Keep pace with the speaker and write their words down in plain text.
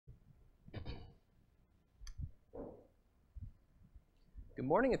Good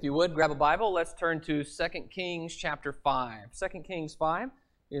morning. If you would, grab a Bible. Let's turn to 2 Kings chapter 5. 2 Kings 5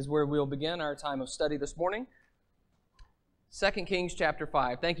 is where we'll begin our time of study this morning. 2 Kings chapter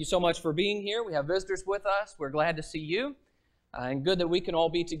 5. Thank you so much for being here. We have visitors with us. We're glad to see you. And good that we can all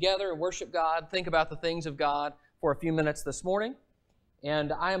be together and worship God, think about the things of God for a few minutes this morning.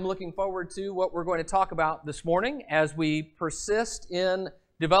 And I am looking forward to what we're going to talk about this morning as we persist in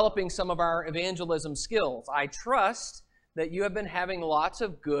developing some of our evangelism skills. I trust that you have been having lots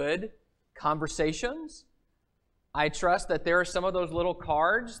of good conversations. I trust that there are some of those little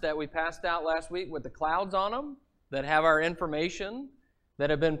cards that we passed out last week with the clouds on them that have our information that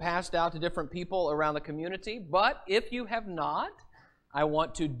have been passed out to different people around the community. But if you have not, I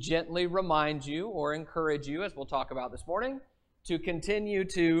want to gently remind you or encourage you, as we'll talk about this morning, to continue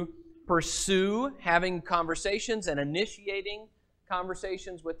to pursue having conversations and initiating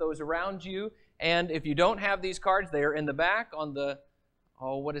conversations with those around you. And if you don't have these cards, they are in the back on the,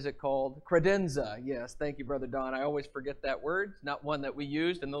 what is it called? Credenza. Yes, thank you, Brother Don. I always forget that word. It's not one that we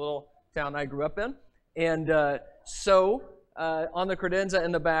used in the little town I grew up in. And on the credenza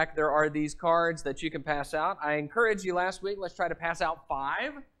in the back, there are these cards that you can pass out. I encouraged you last week, let's try to pass out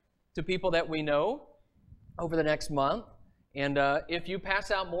 5 to people that we know over the next month. And if you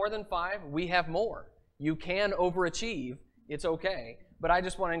pass out more than 5, we have more. You can overachieve. It's okay. But I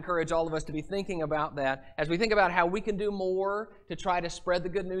just want to encourage all of us to be thinking about that as we think about how we can do more to try to spread the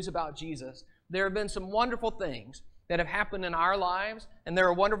good news about Jesus. There have been some wonderful things that have happened in our lives, and there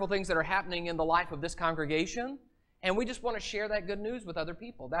are wonderful things that are happening in the life of this congregation, and we just want to share that good news with other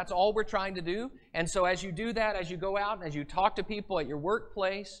people. That's all we're trying to do. And so as you do that, as you go out, as you talk to people at your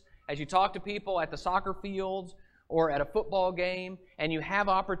workplace, as you talk to people at the soccer fields or at a football game, and you have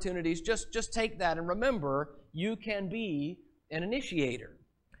opportunities, just take that and remember, you can be an initiator.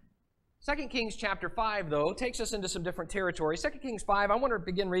 2 Kings chapter 5, though, takes us into some different territory. 2 Kings 5, I want to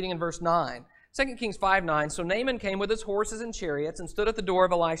begin reading in verse 9. 2 Kings 5:9, so Naaman came with his horses and chariots and stood at the door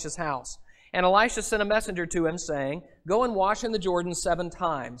of Elisha's house. And Elisha sent a messenger to him, saying, Go and wash in the Jordan 7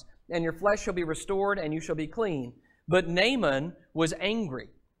 times, and your flesh shall be restored, and you shall be clean. But Naaman was angry,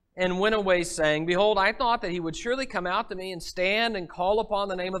 and went away, saying, Behold, I thought that he would surely come out to me and stand and call upon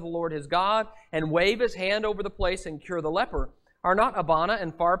the name of the Lord his God, and wave his hand over the place and cure the leper. Are not Abana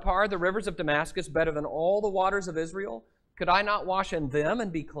and Pharpar, the rivers of Damascus, better than all the waters of Israel? Could I not wash in them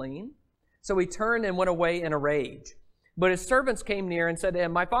and be clean? So he turned and went away in a rage. But his servants came near and said to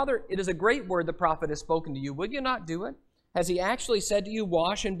him, My father, it is a great word the prophet has spoken to you. Will you not do it? Has he actually said to you,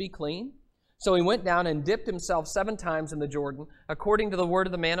 Wash and be clean? So he went down and dipped himself 7 times in the Jordan, according to the word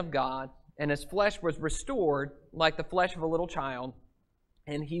of the man of God, and his flesh was restored like the flesh of a little child,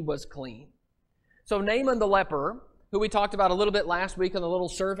 and he was clean. So Naaman the leper, who we talked about a little bit last week, and the little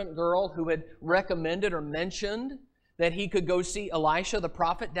servant girl who had recommended or mentioned that he could go see Elisha the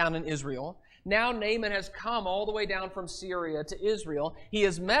prophet down in Israel. Now Naaman has come all the way down from Syria to Israel. He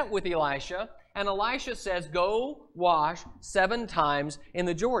has met with Elisha, and Elisha says, Go wash 7 times in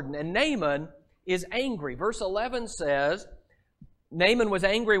the Jordan. And Naaman is angry. Verse 11 says, Naaman was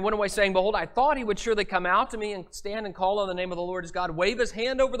angry and went away, saying, Behold, I thought he would surely come out to me and stand and call on the name of the Lord his God, wave his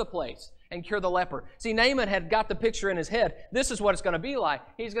hand over the place, and cure the leper. See, Naaman had got the picture in his head. This is what it's going to be like.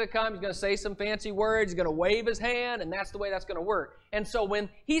 He's going to come, he's going to say some fancy words, he's going to wave his hand, and that's the way that's going to work. And so when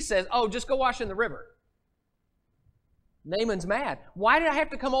he says, Oh, just go wash in the river, Naaman's mad. Why did I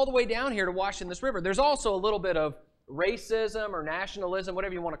have to come all the way down here to wash in this river? There's also a little bit of racism or nationalism,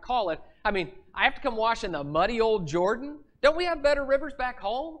 whatever you want to call it. I mean, I have to come wash in the muddy old Jordan? Don't we have better rivers back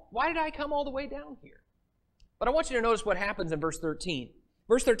home? Why did I come all the way down here? But I want you to notice what happens in verse 13.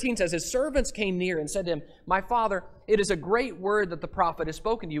 Verse 13 says, His servants came near and said to him, My father, it is a great word that the prophet has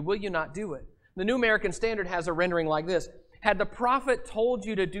spoken to you. Will you not do it? The New American Standard has a rendering like this. Had the prophet told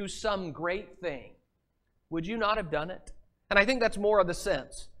you to do some great thing, would you not have done it? And I think that's more of the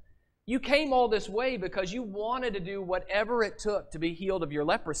sense. You came all this way because you wanted to do whatever it took to be healed of your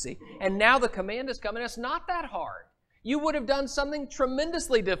leprosy. And now the command is coming. It's not that hard. You would have done something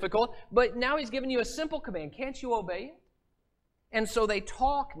tremendously difficult, but now he's given you a simple command. Can't you obey it? And so they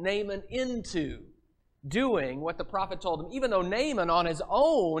talk Naaman into doing what the prophet told him. Even though Naaman on his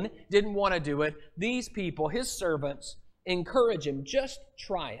own didn't want to do it, these people, his servants, encourage him. Just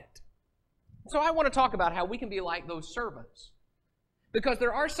try it. So I want to talk about how we can be like those servants. Because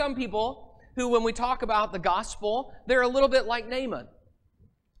there are some people who, when we talk about the gospel, they're a little bit like Naaman.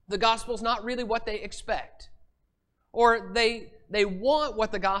 The gospel's not really what they expect. Or they want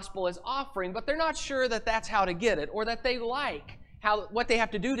what the gospel is offering, but they're not sure that that's how to get it, or that they like what they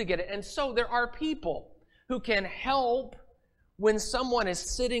have to do to get it. And so there are people who can help when someone is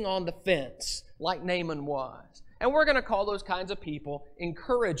sitting on the fence, like Naaman was. And we're going to call those kinds of people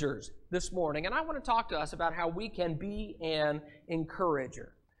encouragers this morning. And I want to talk to us about how we can be an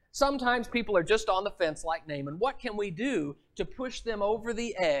encourager. Sometimes people are just on the fence like Naaman. What can we do to push them over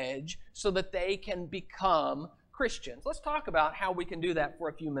the edge so that they can become Christians? Let's talk about how we can do that for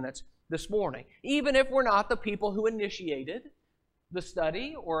a few minutes this morning. Even if we're not the people who initiated the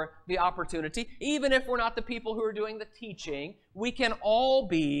study or the opportunity, even if we're not the people who are doing the teaching, we can all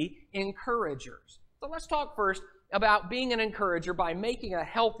be encouragers. So let's talk first about being an encourager by making a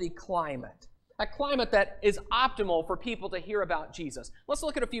healthy climate. A climate that is optimal for people to hear about Jesus. Let's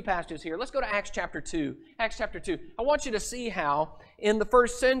look at a few passages here. Let's go to Acts chapter 2. Acts chapter 2. I want you to see how in the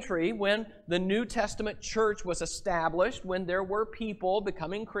first century, when the New Testament church was established, when there were people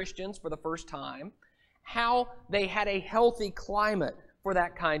becoming Christians for the first time, how they had a healthy climate for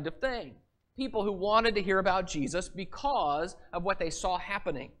that kind of thing. People who wanted to hear about Jesus because of what they saw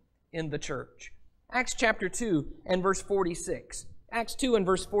happening in the church. Acts chapter 2 and verse 46. Acts 2 and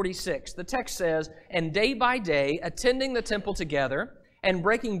verse 46, the text says, "And day by day, attending the temple together and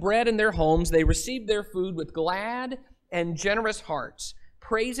breaking bread in their homes, they received their food with glad and generous hearts,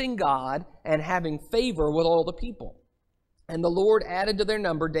 praising God and having favor with all the people. And the Lord added to their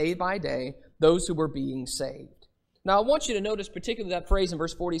number day by day those who were being saved." Now, I want you to notice particularly that phrase in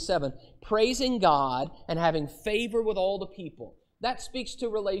verse 47, praising God and having favor with all the people. That speaks to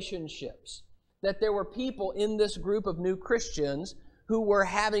relationships. That there were people in this group of new Christians who were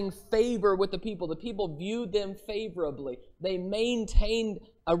having favor with the people. The people viewed them favorably. They maintained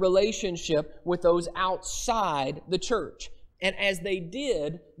a relationship with those outside the church. And as they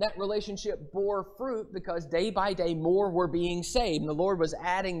did, that relationship bore fruit because day by day more were being saved. And the Lord was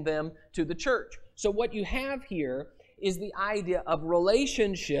adding them to the church. So what you have here is the idea of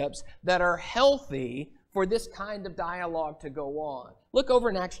relationships that are healthy for this kind of dialogue to go on. Look over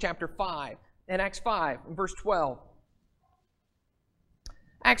in Acts chapter 5. In Acts 5, and verse 12.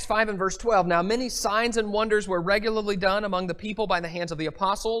 Acts 5 and verse 12. "Now many signs and wonders were regularly done among the people by the hands of the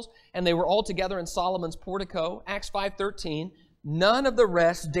apostles, and they were all together in Solomon's portico." Acts 5:13. "None of the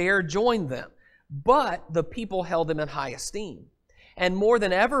rest dared join them, but the people held them in high esteem. And more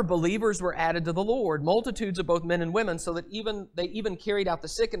than ever, believers were added to the Lord, multitudes of both men and women, so that they even carried out the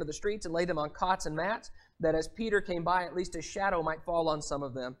sick into the streets and laid them on cots and mats, that as Peter came by, at least a shadow might fall on some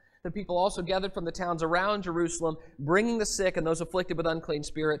of them. The people also gathered from the towns around Jerusalem, bringing the sick and those afflicted with unclean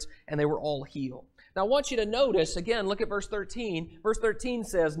spirits, and they were all healed." Now I want you to notice, again, look at verse 13. Verse 13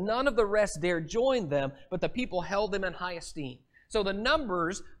 says, "None of the rest dared join them, but the people held them in high esteem." So the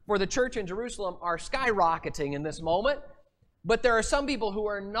numbers for the church in Jerusalem are skyrocketing in this moment, but there are some people who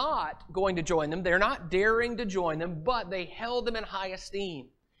are not going to join them. They're not daring to join them, but they held them in high esteem.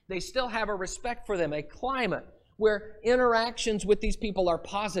 They still have a respect for them, a climate where interactions with these people are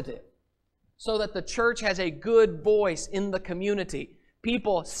positive, so that the church has a good voice in the community.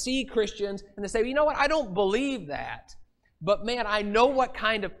 People see Christians and they say, "You know what, I don't believe that, but man, I know what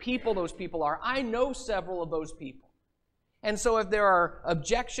kind of people those people are. I know several of those people." And so if there are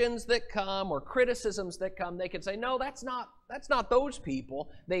objections that come or criticisms that come, they can say, "No, that's not those people."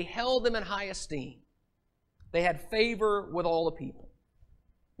 They held them in high esteem. They had favor with all the people.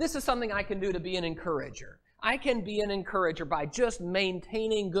 This is something I can do to be an encourager. I can be an encourager by just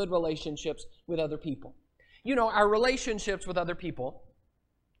maintaining good relationships with other people. You know, our relationships with other people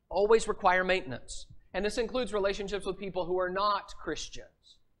always require maintenance. And this includes relationships with people who are not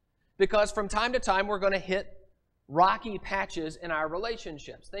Christians. Because from time to time, we're going to hit rocky patches in our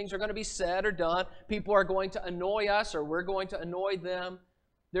relationships. Things are going to be said or done. People are going to annoy us, or we're going to annoy them.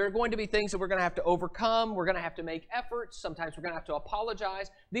 There are going to be things that we're going to have to overcome. We're going to have to make efforts. Sometimes we're going to have to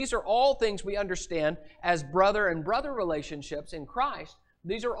apologize. These are all things we understand as brother and brother relationships in Christ.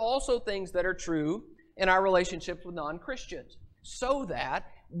 These are also things that are true in our relationships with non-Christians. So that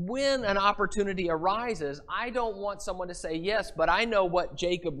when an opportunity arises, I don't want someone to say, "Yes, but I know what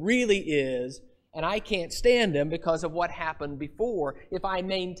Jacob really is, and I can't stand him because of what happened before." If I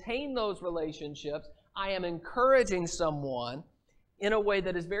maintain those relationships, I am encouraging someone in a way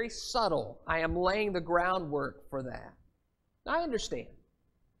that is very subtle. I am laying the groundwork for that. I understand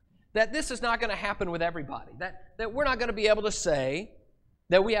that this is not going to happen with everybody, that we're not going to be able to say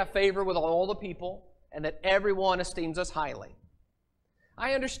that we have favor with all the people and that everyone esteems us highly.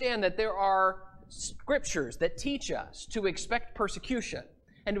 I understand that there are scriptures that teach us to expect persecution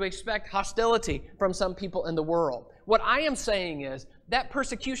and to expect hostility from some people in the world. What I am saying is that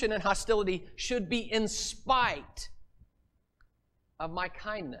persecution and hostility should be in spite of my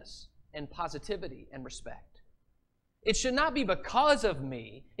kindness and positivity and respect. It should not be because of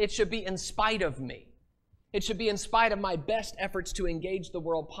me. It should be in spite of me. It should be in spite of my best efforts to engage the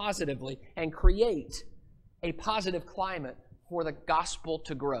world positively and create a positive climate for the gospel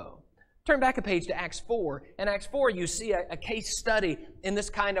to grow. Turn back a page to Acts 4. In Acts 4, you see a case study in this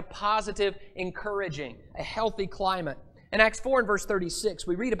kind of positive, encouraging, a healthy climate. In Acts 4 and verse 36,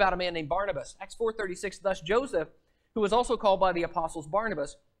 we read about a man named Barnabas. Acts 4:36, thus Joseph, who was also called by the apostles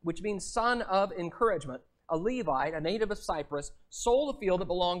Barnabas, which means son of encouragement, a Levite, a native of Cyprus, sold a field that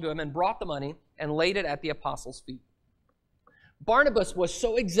belonged to him and brought the money and laid it at the apostles' feet. Barnabas was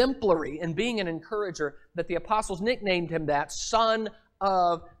so exemplary in being an encourager that the apostles nicknamed him that, son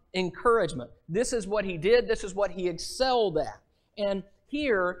of encouragement. This is what he did. This is what he excelled at. And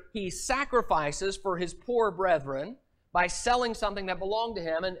here he sacrifices for his poor brethren by selling something that belonged to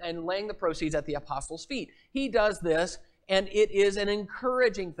him and laying the proceeds at the apostles' feet. He does this, and it is an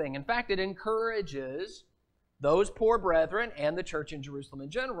encouraging thing. In fact, it encourages those poor brethren and the church in Jerusalem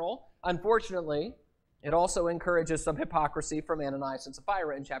in general. Unfortunately, it also encourages some hypocrisy from Ananias and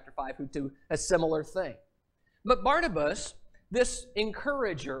Sapphira in chapter 5 who do a similar thing. But Barnabas, this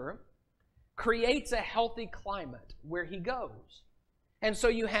encourager, creates a healthy climate where he goes. And so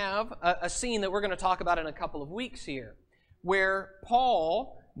you have a scene that we're going to talk about in a couple of weeks here, where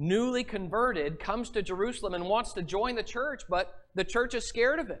Paul, newly converted, comes to Jerusalem and wants to join the church, but the church is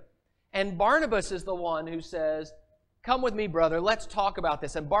scared of him. And Barnabas is the one who says, "Come with me, brother, let's talk about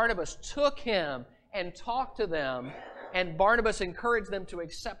this." And Barnabas took him and talked to them, and Barnabas encouraged them to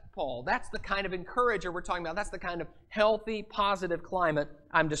accept Paul. That's the kind of encourager we're talking about. That's the kind of healthy, positive climate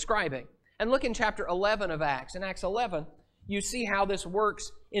I'm describing. And look in chapter 11 of Acts. In Acts 11, you see how this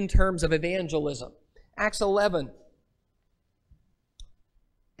works in terms of evangelism. Acts 11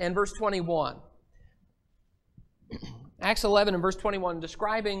 and verse 21. Acts 11 and verse 21,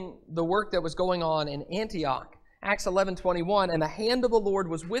 describing the work that was going on in Antioch. Acts 11:21, and the hand of the Lord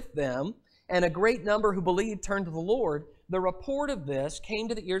was with them, and a great number who believed turned to the Lord. The report of this came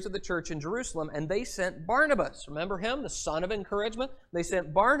to the ears of the church in Jerusalem, and they sent Barnabas. Remember him, the son of encouragement? They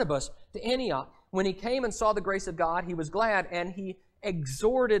sent Barnabas to Antioch. When he came and saw the grace of God, he was glad, and he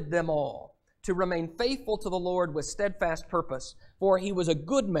exhorted them all to remain faithful to the Lord with steadfast purpose. For he was a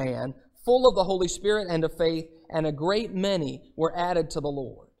good man, full of the Holy Spirit and of faith, and a great many were added to the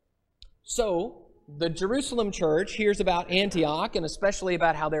Lord. So, the Jerusalem church hears about Antioch, and especially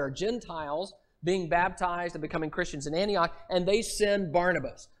about how there are Gentiles being baptized and becoming Christians in Antioch, and they send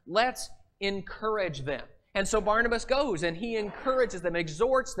Barnabas. Let's encourage them. And so Barnabas goes, and he encourages them,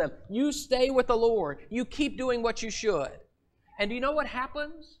 exhorts them. You stay with the Lord. You keep doing what you should. And do you know what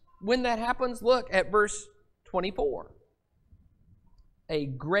happens when that happens? Look at verse 24. A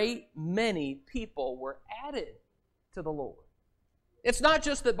great many people were added to the Lord. It's not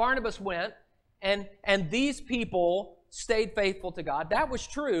just that Barnabas went, and these people stayed faithful to God. That was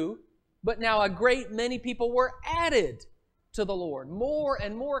true, but now a great many people were added to the Lord. More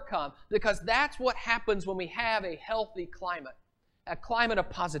and more come, because that's what happens when we have a healthy climate, a climate of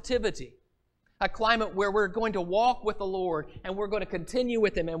positivity, a climate where we're going to walk with the Lord, and we're going to continue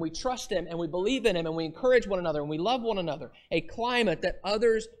with Him, and we trust Him, and we believe in Him, and we encourage one another, and we love one another. A climate that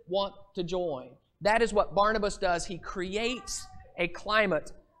others want to join. That is what Barnabas does. He creates a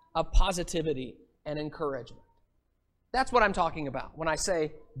climate of positivity and encouragement. That's what I'm talking about when I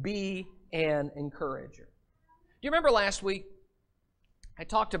say be an encourager. Do you remember last week I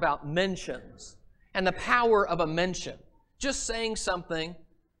talked about mentions and the power of a mention? Just saying something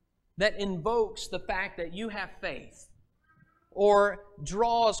that invokes the fact that you have faith or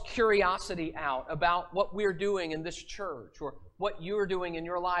draws curiosity out about what we're doing in this church or what you're doing in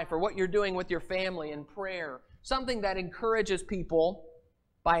your life or what you're doing with your family in prayer. Something that encourages people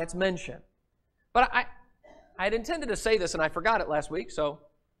by its mention. But I had intended to say this and I forgot it last week, so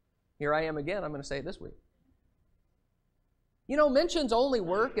here I am again. I'm going to say it this week. You know, mentions only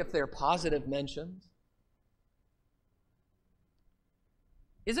work if they're positive mentions.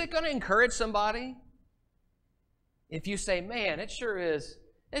 Is it going to encourage somebody if you say, man, it sure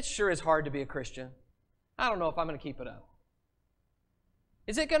is hard to be a Christian. I don't know if I'm going to keep it up.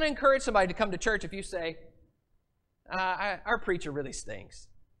 Is it going to encourage somebody to come to church if you say, our preacher really stinks?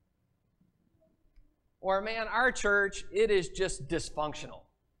 Or, man, our church, it is just dysfunctional.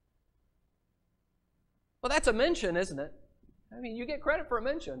 Well, that's a mention, isn't it? I mean, you get credit for a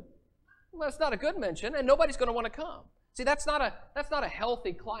mention. Well, it's not a good mention, and nobody's going to want to come. See, that's not a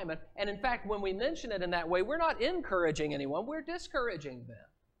healthy climate. And in fact, when we mention it in that way, we're not encouraging anyone, we're discouraging them.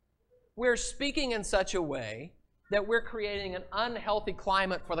 We're speaking in such a way that we're creating an unhealthy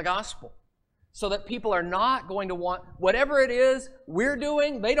climate for the gospel. So that people are not going to want, whatever it is we're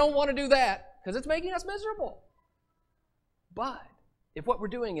doing, they don't want to do that because it's making us miserable. But if what we're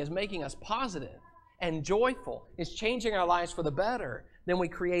doing is making us positive and joyful, is changing our lives for the better, then we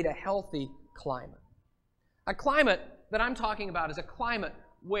create a healthy climate. A climate that I'm talking about is a climate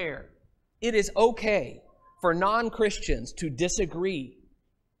where it is okay for non-Christians to disagree.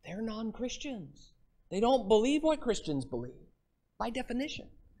 They're non-Christians. They don't believe what Christians believe, by definition.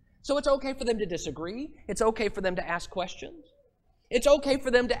 So it's okay for them to disagree. It's okay for them to ask questions. It's okay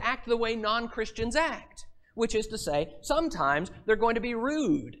for them to act the way non-Christians act, which is to say, sometimes they're going to be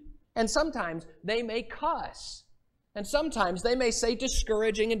rude, and sometimes they may cuss, and sometimes they may say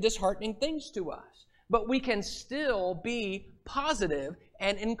discouraging and disheartening things to us. But we can still be positive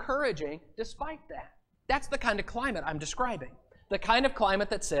and encouraging despite that. That's the kind of climate I'm describing. The kind of climate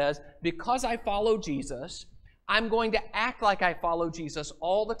that says, because I follow Jesus, I'm going to act like I follow Jesus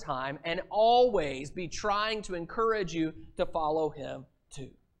all the time and always be trying to encourage you to follow Him too.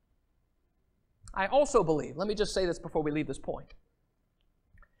 I also believe, let me just say this before we leave this point,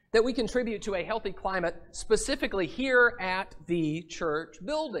 that we contribute to a healthy climate specifically here at the church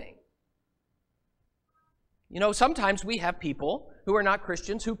building. You know, sometimes we have people who are not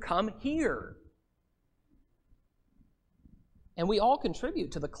Christians who come here. And we all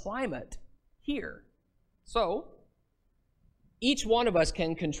contribute to the climate here. So, each one of us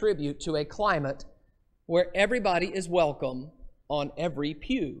can contribute to a climate where everybody is welcome on every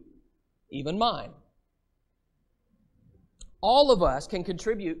pew, even mine. All of us can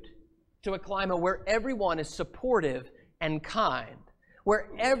contribute to a climate where everyone is supportive and kind, where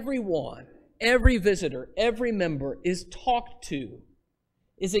everyone, every visitor, every member is talked to,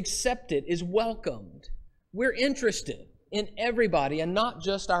 is accepted, is welcomed. We're interested in everybody and not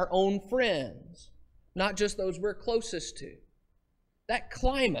just our own friends, not just those we're closest to. That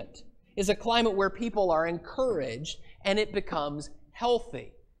climate is a climate where people are encouraged and it becomes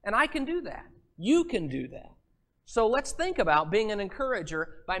healthy. And I can do that. You can do that. So let's think about being an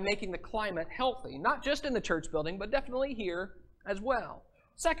encourager by making the climate healthy, not just in the church building, but definitely here as well.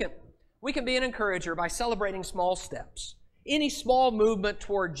 Second, we can be an encourager by celebrating small steps. Any small movement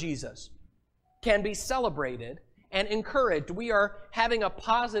toward Jesus can be celebrated and encouraged. We are having a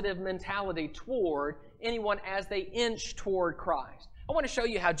positive mentality toward anyone as they inch toward Christ. I want to show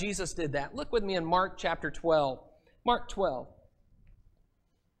you how Jesus did that. Look with me in Mark chapter 12. Mark 12.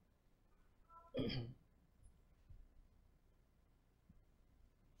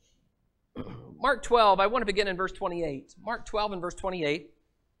 Mark 12, I want to begin in verse 28. Mark 12 and verse 28.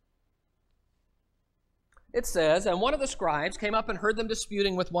 It says, "And one of the scribes came up and heard them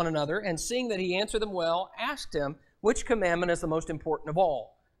disputing with one another, and seeing that he answered them well, asked him, which commandment is the most important of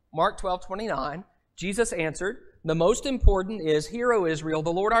all? Mark 12:29, Jesus answered, the most important is, Hear, O Israel,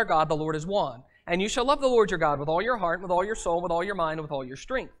 the Lord our God, the Lord is one. And you shall love the Lord your God with all your heart, with all your soul, with all your mind, and with all your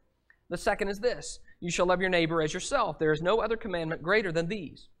strength. The second is this, you shall love your neighbor as yourself. There is no other commandment greater than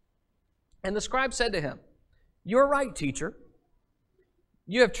these. And the scribe said to him, You are right, teacher.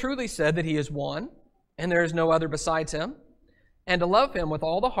 You have truly said that he is one, and there is no other besides him. And to love him with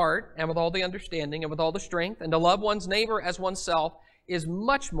all the heart, and with all the understanding, and with all the strength, and to love one's neighbor as oneself is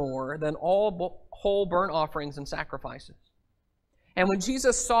much more than all whole burnt offerings and sacrifices. And when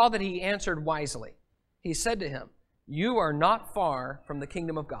Jesus saw that he answered wisely, he said to him, You are not far from the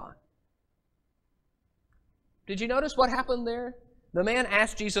kingdom of God. Did you notice what happened there? The man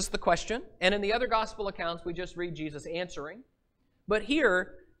asked Jesus the question, and in the other gospel accounts, we just read Jesus answering. But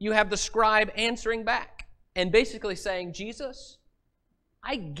here, you have the scribe answering back and basically saying, Jesus,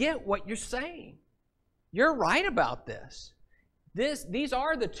 I get what you're saying. You're right about this. These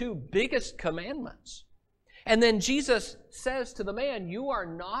are the two biggest commandments. And then Jesus says to the man, You are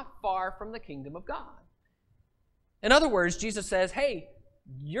not far from the kingdom of God. In other words, Jesus says, Hey,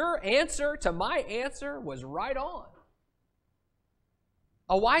 your answer to my answer was right on.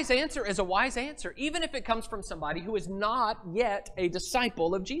 A wise answer is a wise answer, even if it comes from somebody who is not yet a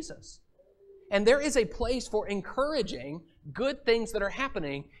disciple of Jesus. And there is a place for encouraging good things that are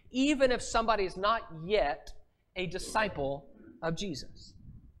happening, even if somebody is not yet a disciple of Jesus.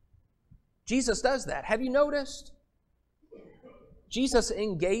 Jesus does that. Have you noticed? Jesus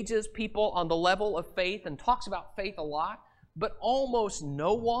engages people on the level of faith and talks about faith a lot, but almost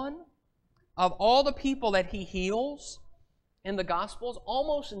no one of all the people that he heals in the Gospels,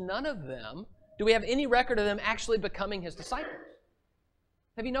 almost none of them do we have any record of them actually becoming his disciples.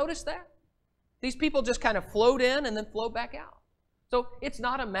 Have you noticed that? These people just kind of float in and then float back out. So it's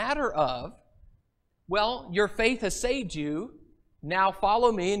not a matter of, well, your faith has saved you, now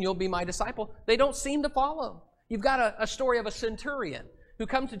follow me and you'll be my disciple. They don't seem to follow. You've got a story of a centurion who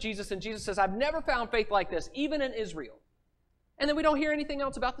comes to Jesus and Jesus says, I've never found faith like this, even in Israel. And then we don't hear anything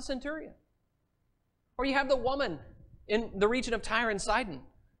else about the centurion. Or you have the woman in the region of Tyre and Sidon,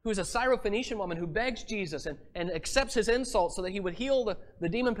 who is a Syrophoenician woman who begs Jesus and accepts his insult so that he would heal the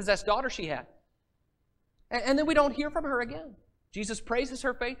demon-possessed daughter she had. And then we don't hear from her again. Jesus praises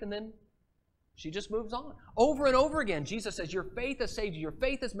her faith, and then she just moves on. Over and over again, Jesus says, your faith has saved you. Your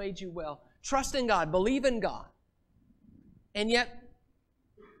faith has made you well. Trust in God. Believe in God. And yet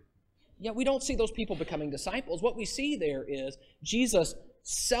we don't see those people becoming disciples. What we see there is Jesus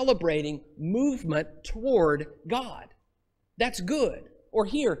celebrating movement toward God. That's good. Or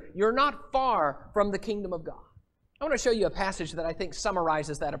here, you're not far from the kingdom of God. I want to show you a passage that I think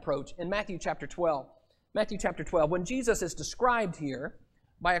summarizes that approach in Matthew chapter 12. Matthew chapter 12, when Jesus is described here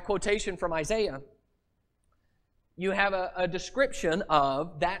by a quotation from Isaiah, you have a description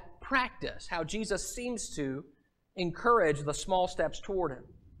of that practice, how Jesus seems to encourage the small steps toward Him.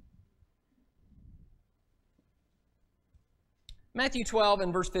 Matthew 12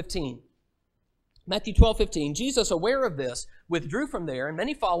 and verse 15. Matthew 12:15. Jesus, aware of this, withdrew from there, and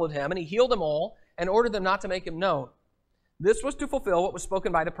many followed Him, and He healed them all, and ordered them not to make Him known. This was to fulfill what was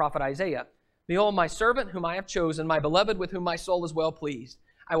spoken by the prophet Isaiah. Behold, my servant whom I have chosen, my beloved with whom my soul is well pleased.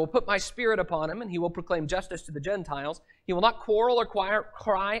 I will put my spirit upon him, and he will proclaim justice to the Gentiles. He will not quarrel or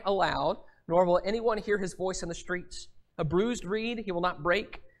cry aloud, nor will anyone hear his voice in the streets. A bruised reed he will not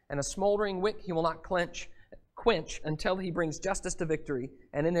break, and a smoldering wick he will not quench until he brings justice to victory,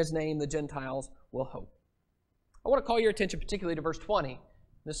 and in his name the Gentiles will hope. I want to call your attention particularly to verse 20,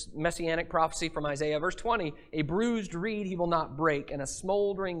 this messianic prophecy from Isaiah. Verse 20, a bruised reed he will not break, and a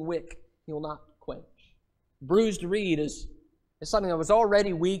smoldering wick he will not quench. Bruised reed is something that was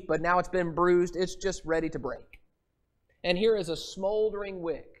already weak, but now it's been bruised. It's just ready to break. And here is a smoldering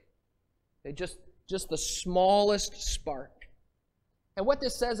wick. Just the smallest spark. And what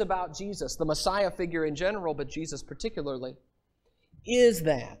this says about Jesus, the Messiah figure in general, but Jesus particularly, is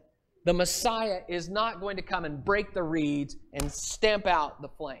that the Messiah is not going to come and break the reeds and stamp out the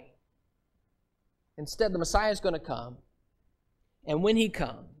flame. Instead, the Messiah is going to come, and when He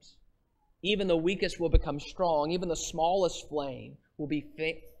comes, even the weakest will become strong. Even the smallest flame will be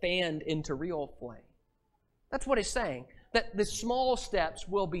fanned into real flame. That's what He's saying, that the small steps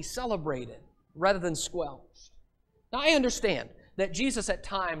will be celebrated rather than squelched. Now, I understand that Jesus at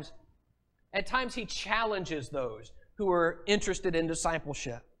times He challenges those who are interested in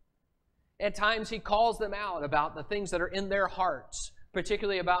discipleship. At times He calls them out about the things that are in their hearts,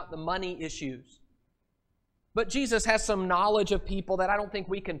 particularly about the money issues. But Jesus has some knowledge of people that I don't think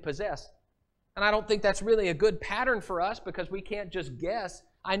we can possess. And I don't think that's really a good pattern for us, because we can't just guess,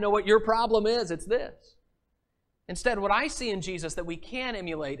 I know what your problem is, it's this. Instead, what I see in Jesus that we can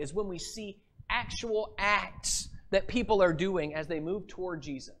emulate is when we see actual acts that people are doing as they move toward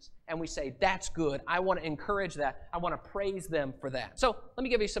Jesus. And we say, that's good. I want to encourage that. I want to praise them for that. So let me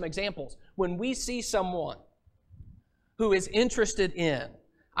give you some examples. When we see someone who is interested in,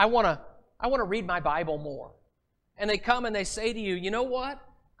 I want to read my Bible more. And they come and they say to you, you know what?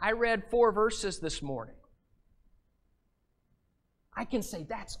 I read 4 verses this morning. I can say,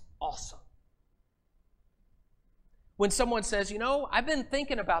 that's awesome. When someone says, you know, I've been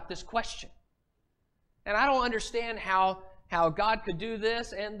thinking about this question, and I don't understand how God could do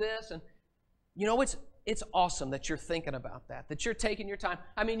this and this, and you know, it's awesome that you're thinking about that you're taking your time.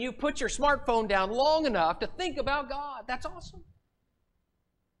 I mean, you put your smartphone down long enough to think about God. That's awesome.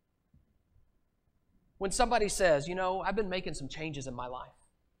 When somebody says, you know, I've been making some changes in my life.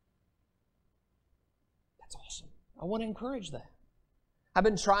 That's awesome. I want to encourage that. I've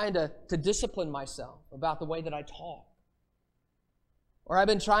been trying to discipline myself about the way that I talk. Or I've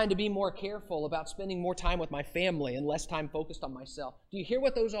been trying to be more careful about spending more time with my family and less time focused on myself. Do you hear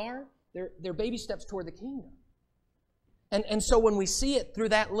what those are? They're baby steps toward the kingdom. And so when we see it through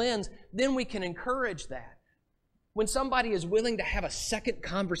that lens, then we can encourage that. When somebody is willing to have a second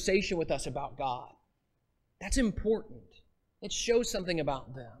conversation with us about God, that's important. It shows something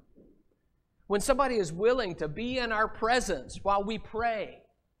about them. When somebody is willing to be in our presence while we pray,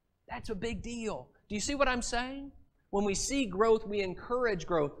 that's a big deal. Do you see what I'm saying? When we see growth, we encourage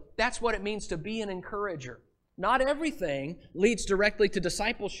growth. That's what it means to be an encourager. Not everything leads directly to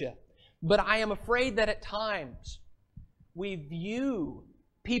discipleship, but I am afraid that at times we view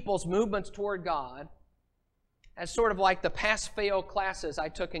people's movements toward God as sort of like the pass-fail classes I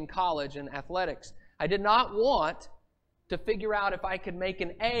took in college in athletics. I did not want to figure out if I could make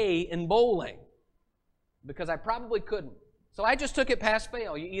an A in bowling, because I probably couldn't. So I just took it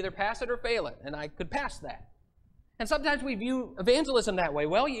pass-fail. You either pass it or fail it, and I could pass that. And sometimes we view evangelism that way.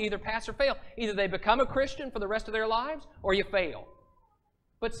 Well, you either pass or fail. Either they become a Christian for the rest of their lives, or you fail.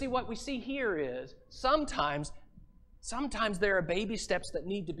 But see, what we see here is sometimes there are baby steps that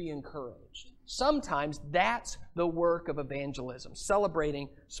need to be encouraged. Sometimes that's the work of evangelism, celebrating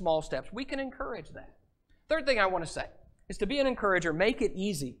small steps. We can encourage that. Third thing I want to say is to be an encourager, make it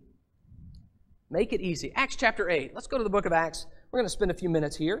easy. Make it easy. Acts chapter 8. Let's go to the book of Acts. We're going to spend a few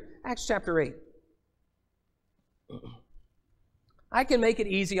minutes here. Acts chapter 8. I can make it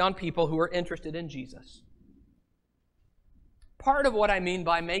easy on people who are interested in Jesus. Part of what I mean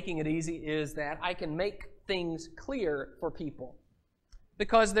by making it easy is that I can make things clear for people.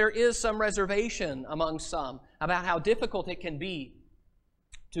 Because there is some reservation among some about how difficult it can be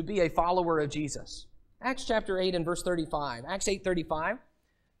to be a follower of Jesus. Acts chapter 8 and verse 35. Acts 8:35.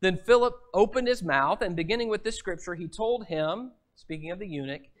 Then Philip opened his mouth, and beginning with this scripture, he told him, speaking of the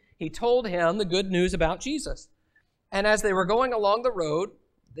eunuch, he told him the good news about Jesus. And as they were going along the road,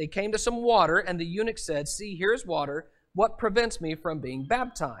 they came to some water, and the eunuch said, "See, here's water. What prevents me from being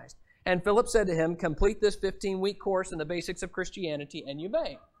baptized?" And Philip said to him, "Complete this 15-week course in the basics of Christianity, and you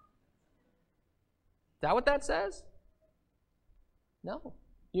may." Is that what that says? No.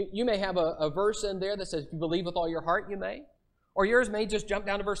 You may have a verse in there that says, if you believe with all your heart, you may. Or yours may just jump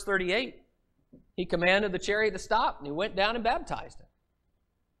down to verse 38. He commanded the chariot to stop, and he went down and baptized him.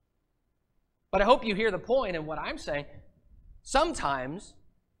 But I hope you hear the point in what I'm saying. Sometimes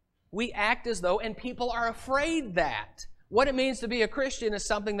we act as though, and people are afraid that what it means to be a Christian is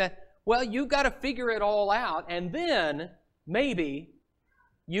something that, well, you got to figure it all out, and then maybe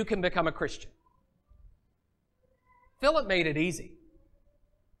you can become a Christian. Philip made it easy.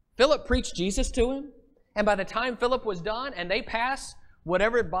 Philip preached Jesus to him, and by the time Philip was done and they passed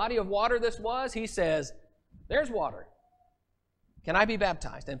whatever body of water this was, he says, "There's water. Can I be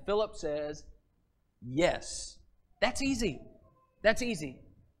baptized?" And Philip says, "Yes." That's easy. That's easy.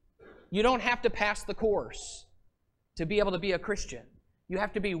 You don't have to pass the course to be able to be a Christian. You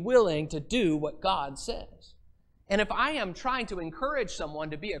have to be willing to do what God says. And if I am trying to encourage someone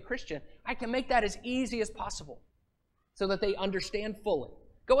to be a Christian, I can make that as easy as possible so that they understand fully.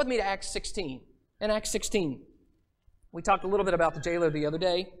 Go with me to Acts 16. In Acts 16, we talked a little bit about the jailer the other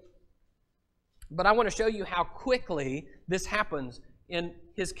day, but I want to show you how quickly this happens in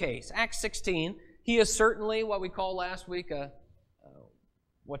his case. Acts 16, he is certainly what we call last week a,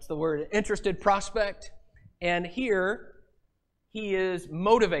 interested prospect. And here, he is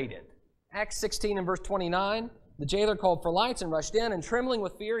motivated. Acts 16 and verse 29, the jailer called for lights and rushed in, and trembling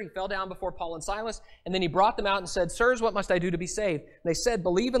with fear, he fell down before Paul and Silas, and then he brought them out and said, "Sirs, what must I do to be saved?" And they said,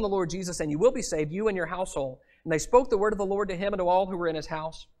 "Believe in the Lord Jesus, and you will be saved, you and your household." And they spoke the word of the Lord to him and to all who were in his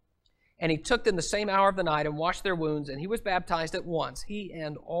house. And he took them the same hour of the night and washed their wounds, and he was baptized at once, he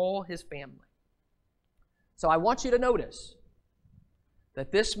and all his family. So I want you to notice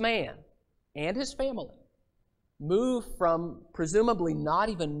that this man and his family moved from presumably not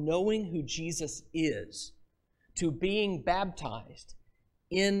even knowing who Jesus is to being baptized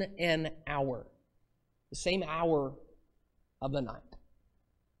in an hour, the same hour of the night.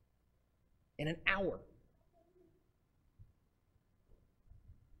 In an hour.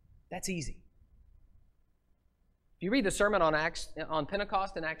 That's easy. If you read the sermon on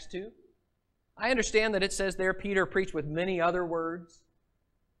Pentecost in Acts 2, I understand that it says there Peter preached with many other words,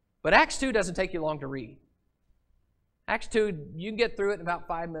 but Acts 2 doesn't take you long to read. Acts 2, you can get through it in about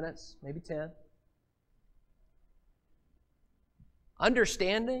 5 minutes, maybe 10.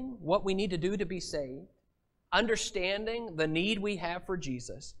 Understanding what we need to do to be saved, understanding the need we have for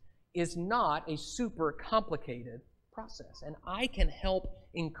Jesus, is not a super complicated process. And I can help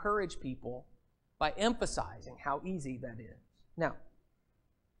encourage people by emphasizing how easy that is. Now,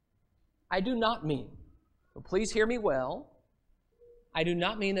 I do not mean, so please hear me well, I do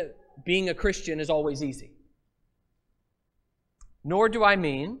not mean that being a Christian is always easy. Nor do I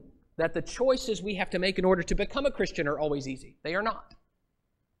mean that the choices we have to make in order to become a Christian are always easy. They are not.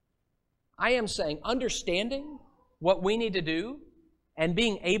 I am saying understanding what we need to do and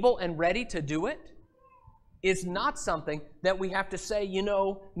being able and ready to do it is not something that we have to say,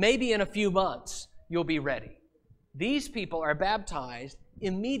 maybe in a few months you'll be ready. These people are baptized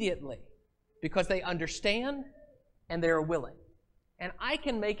immediately because they understand and they're willing. And I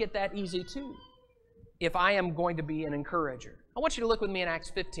can make it that easy too if I am going to be an encourager. I want you to look with me in Acts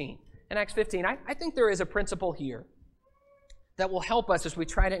 15. In Acts 15, I think there is a principle here that will help us as we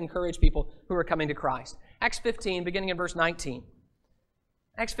try to encourage people who are coming to Christ. Acts 15, beginning in verse 19.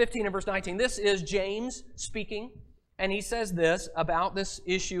 Acts 15 and verse 19. This is James speaking, and he says this about this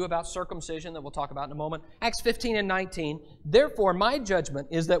issue about circumcision that we'll talk about in a moment. Acts 15 and 19. "Therefore, my judgment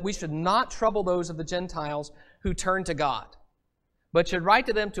is that we should not trouble those of the Gentiles who turn to God, but should write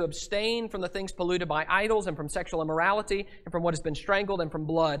to them to abstain from the things polluted by idols and from sexual immorality and from what has been strangled and from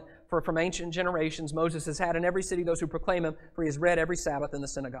blood. For from ancient generations Moses has had in every city those who proclaim him, for he is read every Sabbath in the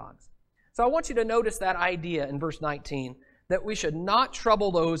synagogues." So I want you to notice that idea in verse 19, that we should not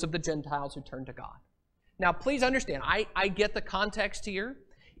trouble those of the Gentiles who turn to God. Now please understand, I get the context here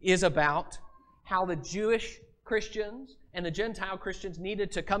is about how the Jewish Christians and the Gentile Christians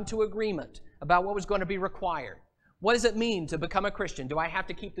needed to come to agreement about what was going to be required. What does it mean to become a Christian? Do I have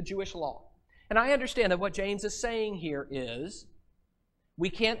to keep the Jewish law? And I understand that what James is saying here is we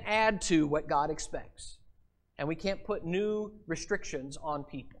can't add to what God expects. And we can't put new restrictions on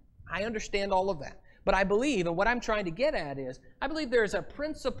people. I understand all of that. But I believe, and what I'm trying to get at is, I believe there's a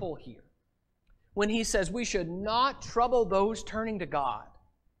principle here when he says we should not trouble those turning to God.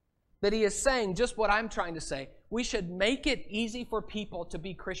 That he is saying just what I'm trying to say. We should make it easy for people to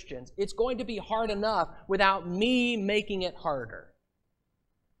be Christians. It's going to be hard enough without me making it harder.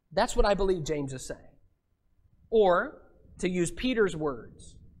 That's what I believe James is saying. Or, to use Peter's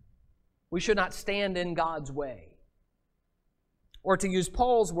words, we should not stand in God's way. Or to use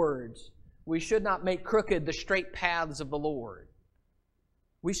Paul's words, we should not make crooked the straight paths of the Lord.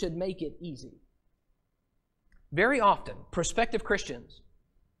 We should make it easy. Very often, prospective Christians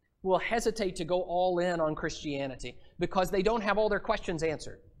will hesitate to go all in on Christianity because they don't have all their questions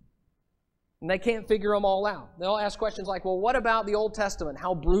answered. And they can't figure them all out. They'll ask questions like, well, what about the Old Testament?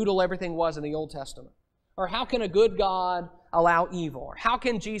 How brutal everything was in the Old Testament. Or how can a good God allow evil? Or how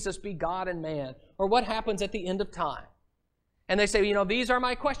can Jesus be God and man? Or what happens at the end of time? And they say, these are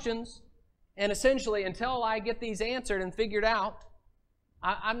my questions. And essentially, until I get these answered and figured out,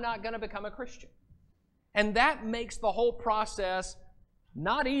 I'm not going to become a Christian. And that makes the whole process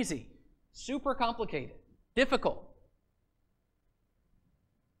not easy, super complicated, difficult.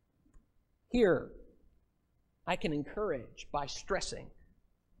 Here, I can encourage by stressing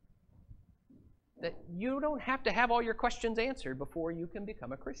that you don't have to have all your questions answered before you can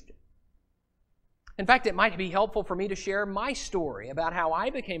become a Christian. In fact, it might be helpful for me to share my story about how I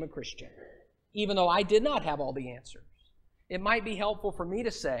became a Christian, even though I did not have all the answers. It might be helpful for me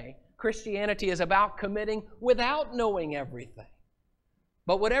to say Christianity is about committing without knowing everything.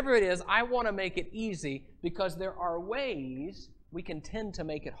 But whatever it is, I want to make it easy because there are ways we can tend to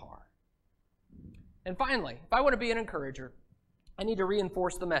make it hard. And finally, if I want to be an encourager, I need to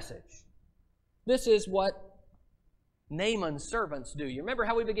reinforce the message. This is what Naaman's servants do. You remember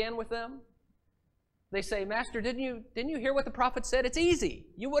how we began with them? They say, Master, didn't you hear what the prophet said? It's easy.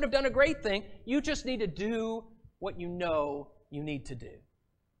 You would have done a great thing. You just need to do what you know you need to do.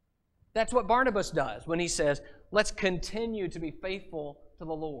 That's what Barnabas does when he says, let's continue to be faithful to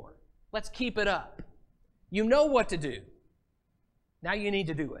the Lord. Let's keep it up. You know what to do. Now you need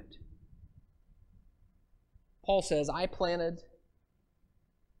to do it. Paul says, I planted,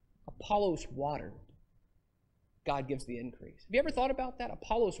 Apollos watered. God gives the increase. Have you ever thought about that?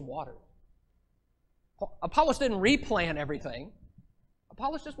 Apollos watered. Apollos didn't replant everything.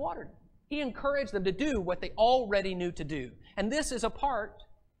 Apollos just watered. He encouraged them to do what they already knew to do. And this is a part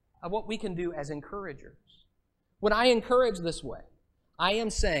of what we can do as encouragers. When I encourage this way, I am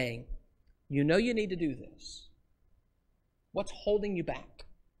saying, you know you need to do this. What's holding you back?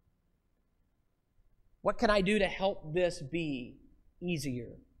 What can I do to help this be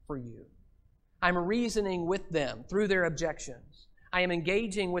easier for you? I'm reasoning with them through their objections. I am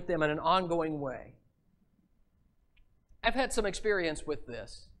engaging with them in an ongoing way. I've had some experience with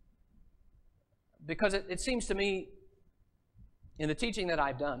this because it seems to me in the teaching that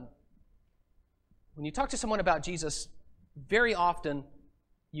I've done, when you talk to someone about Jesus, very often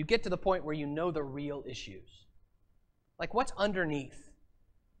you get to the point where you know the real issues. Like what's underneath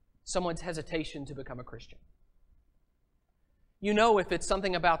someone's hesitation to become a Christian? You know if it's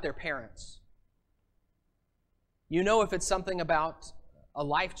something about their parents. You know if it's something about a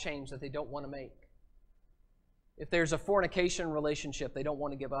life change that they don't want to make. If there's a fornication relationship they don't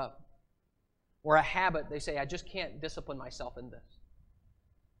want to give up. Or a habit they say, I just can't discipline myself in this.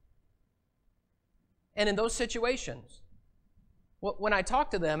 And in those situations, when I talk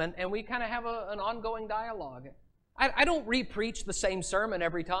to them and we kind of have an ongoing dialogue, I don't re-preach the same sermon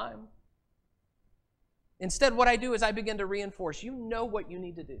every time. Instead, what I do is I begin to reinforce, you know what you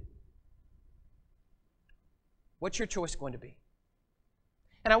need to do. What's your choice going to be?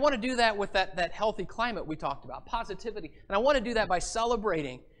 And I want to do that with that healthy climate we talked about, positivity. And I want to do that by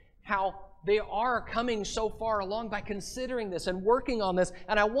celebrating how they are coming so far along by considering this and working on this.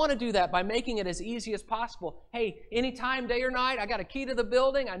 And I want to do that by making it as easy as possible. Hey, anytime, day or night, I got a key to the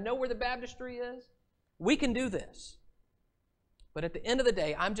building. I know where the baptistry is. We can do this. But at the end of the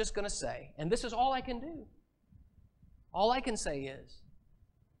day, I'm just going to say, and this is all I can do. All I can say is,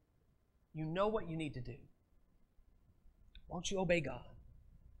 you know what you need to do. Won't you obey God?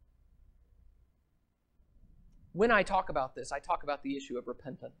 When I talk about this, I talk about the issue of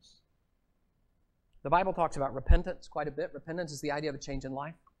repentance. The Bible talks about repentance quite a bit. Repentance is the idea of a change in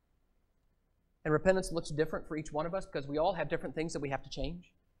life. And repentance looks different for each one of us because we all have different things that we have to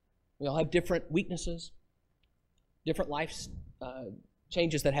change. We all have different weaknesses, different life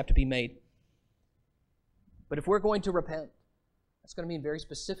changes that have to be made. But if we're going to repent, that's going to mean very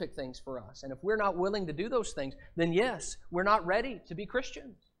specific things for us. And if we're not willing to do those things, then yes, we're not ready to be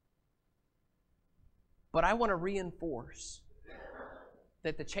Christians. But I want to reinforce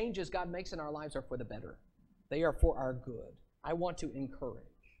that the changes God makes in our lives are for the better. They are for our good. I want to encourage.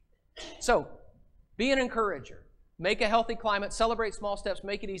 So, be an encourager. Make a healthy climate. Celebrate small steps.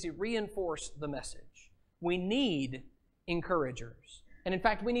 Make it easy. Reinforce the message. We need encouragers. And in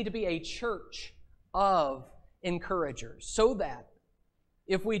fact, we need to be a church of encouragers so that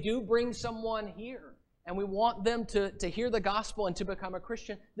if we do bring someone here and we want them to hear the gospel and to become a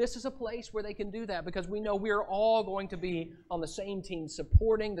Christian, this is a place where they can do that because we know we're all going to be on the same team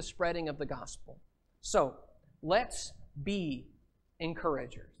supporting the spreading of the gospel. So, let's be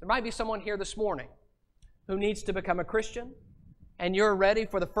encouragers. There might be someone here this morning who needs to become a Christian, and you're ready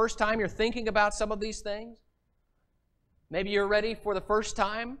for the first time, you're thinking about some of these things. Maybe you're ready for the first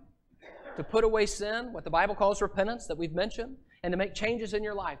time to put away sin, what the Bible calls repentance that we've mentioned, and to make changes in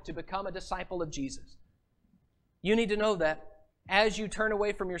your life to become a disciple of Jesus. You need to know that as you turn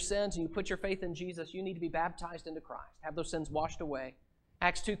away from your sins and you put your faith in Jesus, you need to be baptized into Christ, have those sins washed away.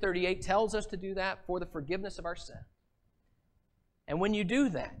 Acts 2:38 tells us to do that for the forgiveness of our sin. And when you do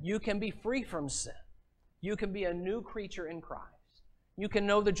that, you can be free from sin. You can be a new creature in Christ. You can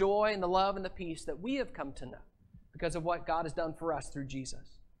know the joy and the love and the peace that we have come to know because of what God has done for us through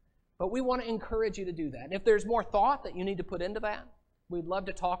Jesus. But we want to encourage you to do that. And if there's more thought that you need to put into that, we'd love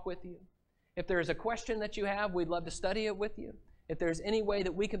to talk with you. If there's a question that you have, we'd love to study it with you. If there's any way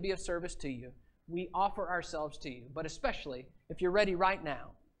that we can be of service to you, we offer ourselves to you. But especially if you're ready right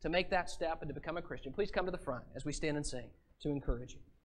now to make that step and to become a Christian, please come to the front as we stand and sing to encourage you.